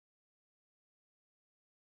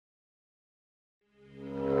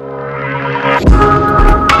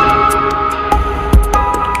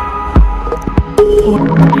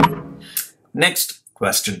Next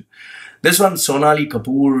question. This one, Sonali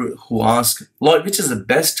Kapoor, who asked, Lloyd, which is the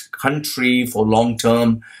best country for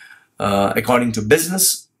long-term according to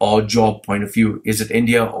business or job point of view? Is it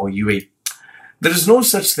India or UAE? There is no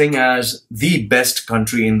such thing as the best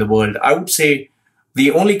country in the world. I would say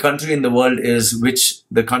the only country in the world is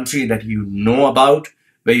the country that you know about,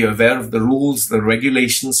 where you're aware of the rules, the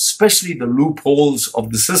regulations, especially the loopholes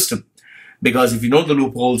of the system. Because if you know the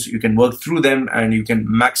loopholes, you can work through them and you can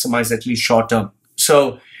maximize at least short term.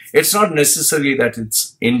 So it's not necessarily that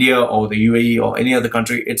it's India or the UAE or any other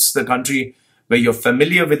country. It's the country where you're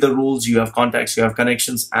familiar with the rules, you have contacts, you have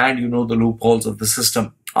connections, and you know the loopholes of the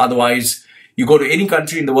system. Otherwise, you go to any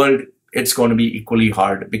country in the world, it's going to be equally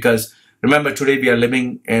hard. Because remember, today we are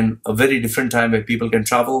living in a very different time where people can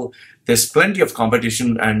travel. There's plenty of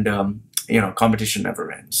competition, and competition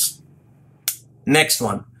never ends. Next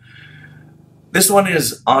one. This one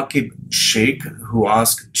is Aaqib Shaikh, who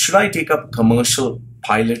asked, should I take up commercial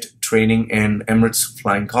pilot training in Emirates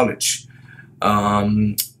Flying College?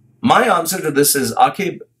 My answer to this is,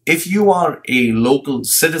 Aaqib, if you are a local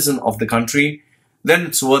citizen of the country, then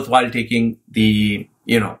it's worthwhile taking the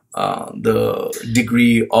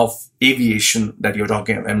degree of aviation that you're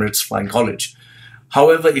talking about, Emirates Flying College.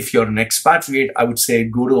 However, if you're an expatriate, I would say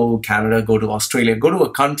go to Canada, go to Australia, go to a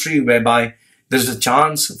country whereby there's a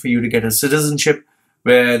chance for you to get a citizenship,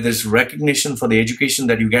 where there's recognition for the education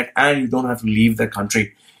that you get, and you don't have to leave the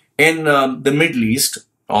country. In the Middle East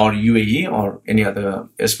or UAE or any other,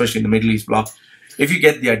 especially the Middle East bloc, if you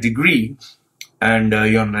get their degree and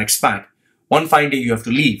you're an expat, one fine day you have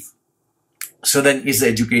to leave. So then is the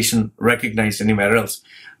education recognized anywhere else?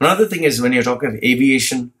 Another thing is, when you're talking of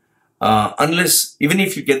aviation, even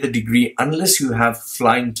if you get the degree, unless you have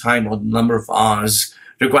flying time or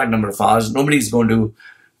required number of hours, nobody's going to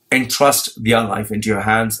entrust their life into your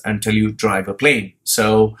hands until you drive a plane.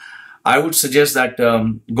 So I would suggest that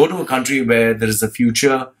go to a country where there is a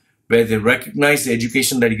future, where they recognize the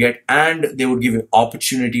education that you get, and they would give you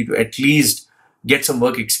opportunity to at least get some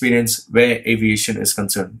work experience where aviation is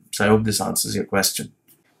concerned. So I hope this answers your question.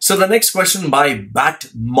 So the next question by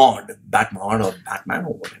Batmod or Batman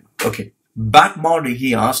or whatever. Okay. Batmod,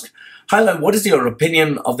 he asked, hi, what is your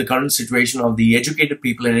opinion of the current situation of the educated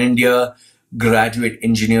people in India, graduate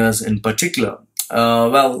engineers in particular?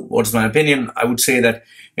 Well, what's my opinion? I would say that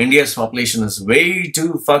India's population is way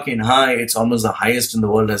too fucking high. It's almost the highest in the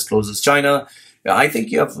world, as close as China. I think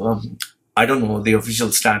you have, I don't know the official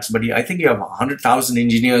stats, but I think you have 100,000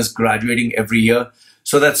 engineers graduating every year.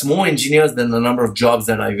 So that's more engineers than the number of jobs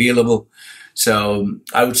that are available. So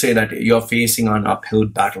I would say that you're facing an uphill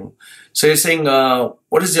battle. So you're saying,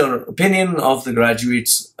 what is your opinion of the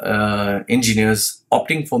graduates, engineers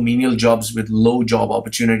opting for menial jobs with low job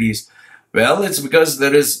opportunities? Well, it's because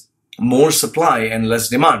there is more supply and less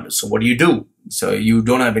demand. So what do? So you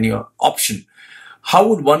don't have any option. How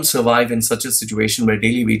would one survive in such a situation where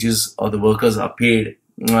daily wages or the workers are paid,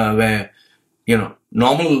 where,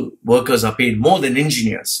 normal workers are paid more than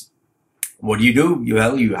engineers? What do?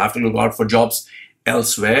 Well, you have to look out for jobs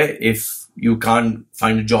elsewhere. If you can't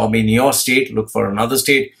find a job in your state, look for another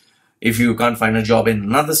state. If you can't find a job in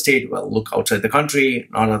another state, well, look outside the country,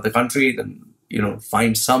 not out of the country, then,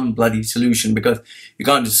 find some bloody solution, because you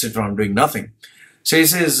can't just sit around doing nothing. So he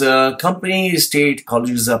says, companies, state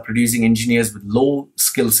colleges are producing engineers with low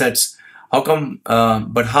skill sets. How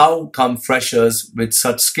come freshers with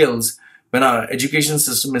such skills when our education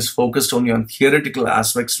system is focused only on theoretical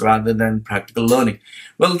aspects rather than practical learning?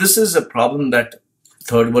 Well, this is a problem that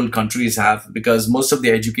third world countries have, because most of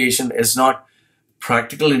their education is not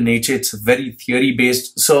practical in nature. It's very theory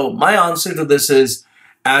based. So my answer to this is,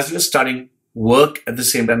 as you're studying, work at the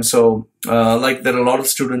same time. So like there are a lot of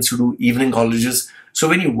students who do evening colleges. So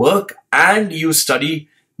when you work and you study,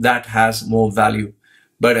 that has more value.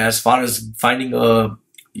 But as far as finding a,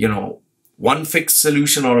 one fixed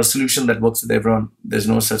solution or a solution that works with everyone, there's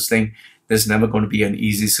no such thing. There's never going to be an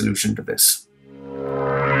easy solution to this.